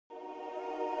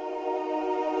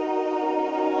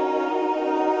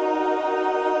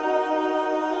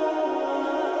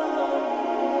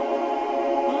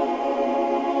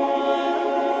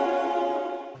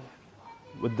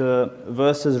With the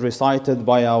verses recited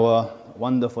by our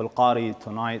wonderful Qari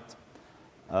tonight,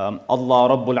 Allah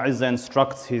Rabbul Izzah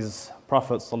instructs His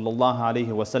Prophet sallallahu alaihi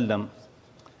wasallam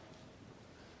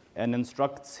and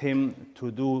instructs him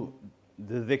to do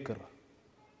the dhikr.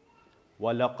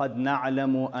 وَلَقَدْ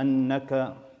نَعْلَمُ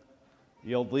أَنَّكَ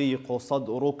يَضِيقُ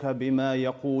صَدْرُكَ بِمَا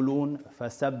يَقُولُونَ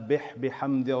فَسَبِّحْ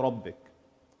بِحَمْدِ رَبِّكَ.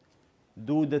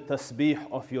 Do the tasbih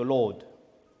of your Lord.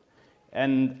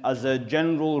 And as a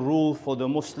general rule for the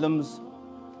Muslims,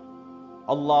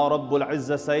 Allah Rabbul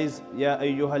Izzah says, Ya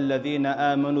ayyuhal ladhina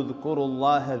amanu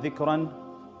dhkurullaha dhikran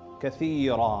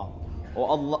kathira.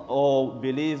 O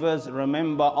believers,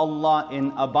 remember Allah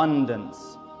in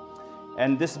abundance.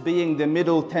 And this being the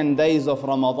middle 10 days of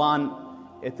Ramadan,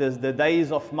 it is the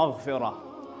days of maghfirah.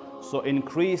 So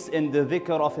increase in the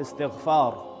dhikr of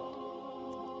istighfar.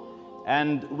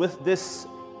 And with this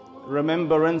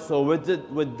remembrance, or with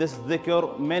this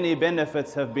dhikr, many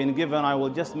benefits have been given. I will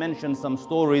just mention some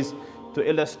stories to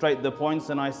illustrate the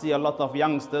points, and I see a lot of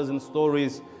youngsters, and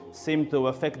stories seem to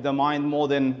affect the mind more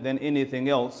than anything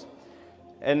else.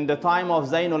 In the time of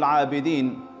Zainul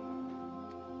Abidin,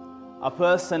 a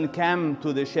person came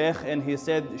to the Sheikh and he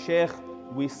said, Sheikh,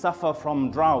 we suffer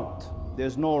from drought,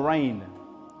 there's no rain,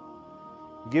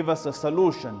 give us a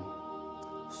solution.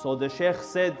 So the Sheikh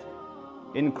said,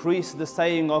 increase the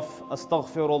saying of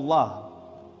Astaghfirullah,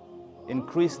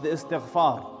 increase the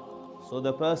istighfar. So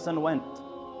the person went.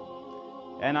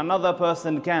 And another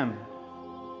person came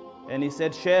and he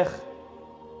said, Sheikh,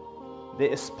 there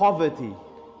is poverty.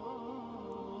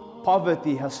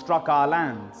 Poverty has struck our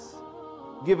lands.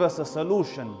 Give us a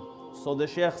solution. So the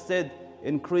Sheikh said,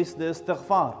 increase the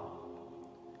istighfar.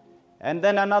 And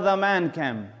then another man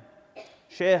came.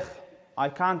 Sheikh, I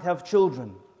can't have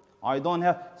children. I don't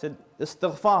have, said,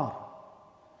 istighfar.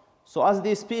 So as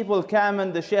these people came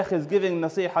and the Sheikh is giving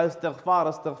nasiha,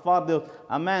 istighfar,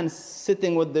 a man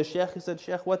sitting with the Sheikh, he said,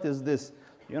 Sheikh, what is this?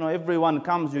 You know, everyone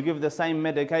comes, you give the same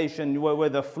medication,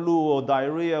 whether flu or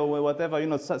diarrhea or whatever, you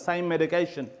know, same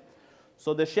medication.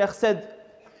 So the Sheikh said,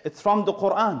 it's from the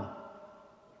Qur'an,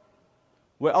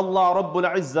 where Allah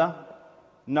Rabbul Izzah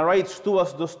narrates to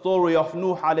us the story of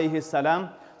Nuh alayhi salam.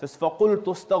 It says, فَقُلْتُ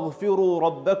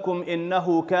اسْتَغْفِرُوا رَبَّكُمْ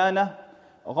إِنَّهُ كَانَ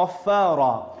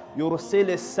غَفَّارًا يُرْسِلِ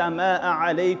السَّمَاءَ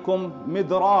عَلَيْكُمْ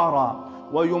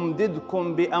مِدْرَارًا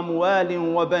وَيُمْدِدْكُمْ بِأَمْوَالٍ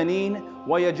وَبَنِينَ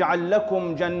وَيَجْعَلْ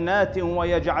لَكُمْ جَنَّاتٍ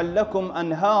وَيَجْعَلْ لَكُمْ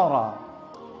أَنْهَارًا.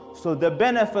 So the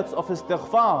benefits of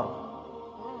istighfar,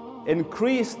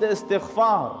 increase the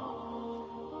istighfar.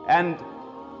 And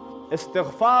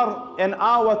istighfar in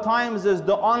our times is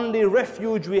the only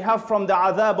refuge we have from the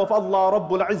adhab of Allah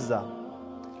Rabbul Izzah.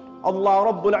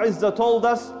 Allah Rabbul Izzah told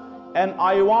us, and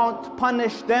I won't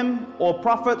punish them or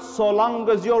prophets so long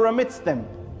as you're amidst them.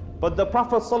 But the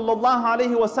Prophet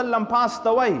ﷺ passed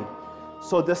away.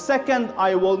 So the second,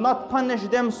 I will not punish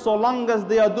them so long as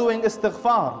they are doing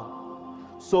istighfar.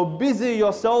 So busy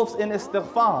yourselves in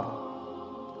istighfar.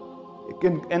 You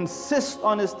can insist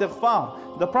on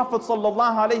istighfar. The Prophet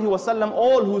ﷺ,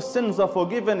 all whose sins are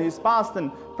forgiven, his past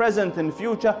and present and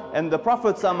future, and the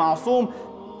Prophets are ma'soom,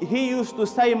 he used to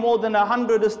say more than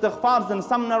 100 istighfars in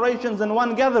some narrations in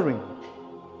one gathering.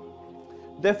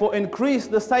 Therefore, increase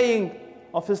the saying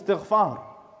of istighfar.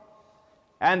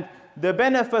 And the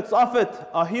benefits of it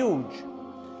are huge.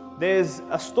 There's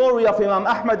a story of Imam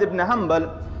Ahmad ibn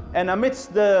Hanbal, and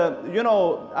amidst the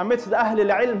Ahlul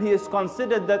Ilm, he is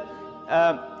considered that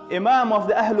Imam of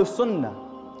the Ahlul Sunnah.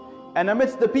 And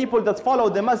amidst the people that follow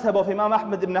the mazhab of Imam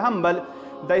Ahmad ibn Hanbal,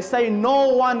 they say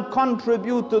no one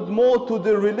contributed more to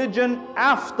the religion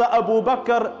after Abu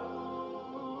Bakr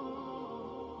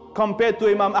compared to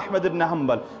Imam Ahmad ibn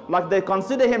Hanbal. Like they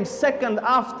consider him second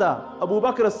after Abu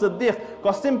Bakr as-Siddiq,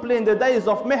 because simply in the days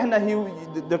of Mihna,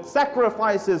 the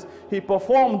sacrifices he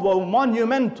performed were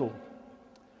monumental.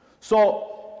 So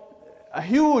a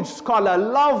huge scholar,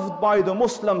 loved by the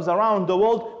Muslims around the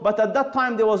world, but at that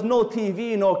time there was no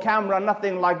TV, no camera,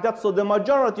 nothing like that, so the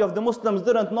majority of the Muslims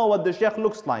didn't know what the Sheikh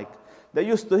looks like. They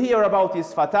used to hear about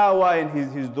his fatwa and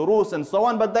his durus and so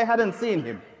on, but they hadn't seen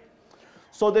him.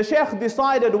 So the Sheikh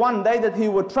decided one day that he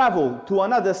would travel to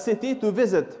another city to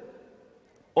visit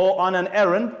or on an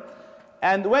errand.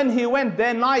 And when he went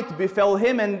there, night befell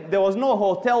him and there was no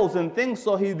hotels and things,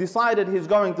 so he decided he's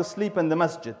going to sleep in the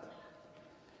masjid.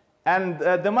 And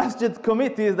the masjid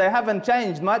committees, they haven't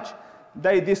changed much.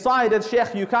 They decided,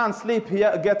 Sheikh, you can't sleep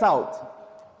here, get out.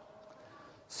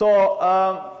 So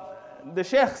the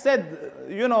Sheikh said,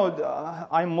 you know,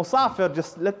 I'm musafir,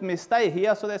 just let me stay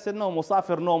here. So they said, no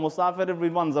musafir, no musafir,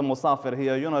 everyone's a musafir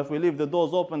here. You know, if we leave the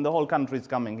doors open, the whole country is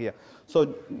coming here. So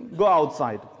go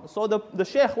outside. So the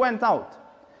Sheikh went out.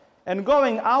 And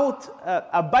going out,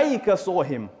 a baker saw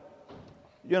him.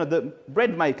 You know, the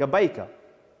bread maker, baker.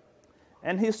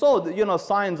 And he saw, you know,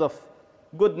 signs of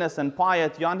goodness and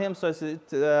piety on him. So he said,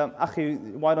 Akhi,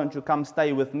 why don't you come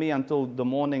stay with me until the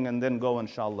morning and then go,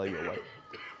 inshallah, your way.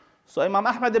 So Imam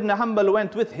Ahmad ibn Hanbal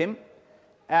went with him.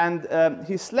 And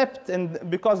he slept, and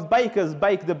because bakers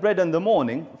bake the bread in the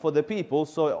morning for the people,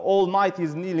 so all night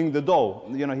he's kneading the dough.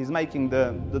 You know, he's making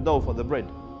the dough for the bread.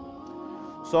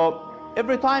 So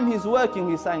every time he's working,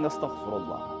 he's saying,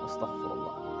 Astaghfirullah,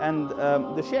 Astaghfirullah. And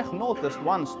the Sheikh noticed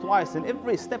once, twice, in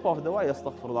every step of the way,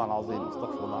 Astaghfirullah al-Azim,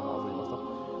 Astaghfirullah al-Azim,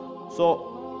 Astaghfirullah.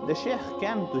 So the Sheikh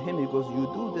came to him, he goes,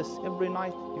 you do this every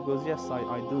night? He goes, yes,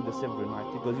 I do this every night.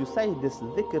 He goes, you say this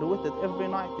dhikr with it every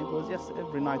night? He goes, yes,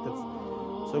 every night.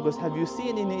 So he goes, have you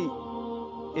seen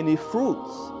any fruits?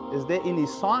 Is there any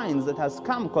signs that has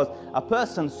come? Because a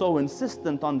person so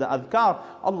insistent on the adhkar,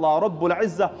 Allah Rabbul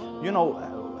Izzah, you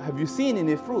know, have you seen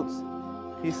any fruits?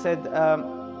 He said,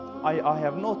 I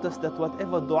have noticed that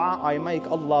whatever dua I make,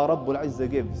 Allah Rabbul Izzah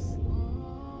gives.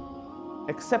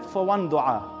 Except for one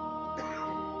dua.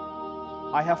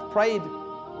 I have prayed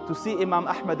to see Imam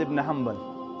Ahmad ibn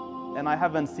Hanbal, and I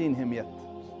haven't seen him yet.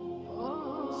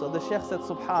 So the Shaykh said,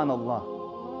 Subhanallah.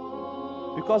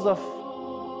 Because of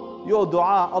your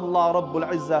dua, Allah Rabbul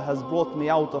Izzah has brought me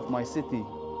out of my city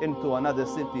into another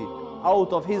city,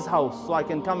 out of his house, so I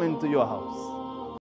can come into your house.